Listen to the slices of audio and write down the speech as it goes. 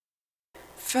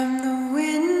From the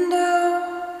window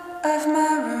of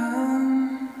my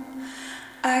room,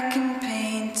 I can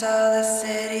paint all the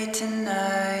city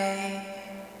tonight.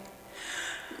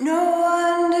 No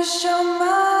one to show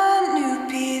my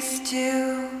new piece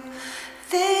to.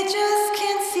 They just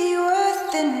can't see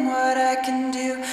worth in what I can do.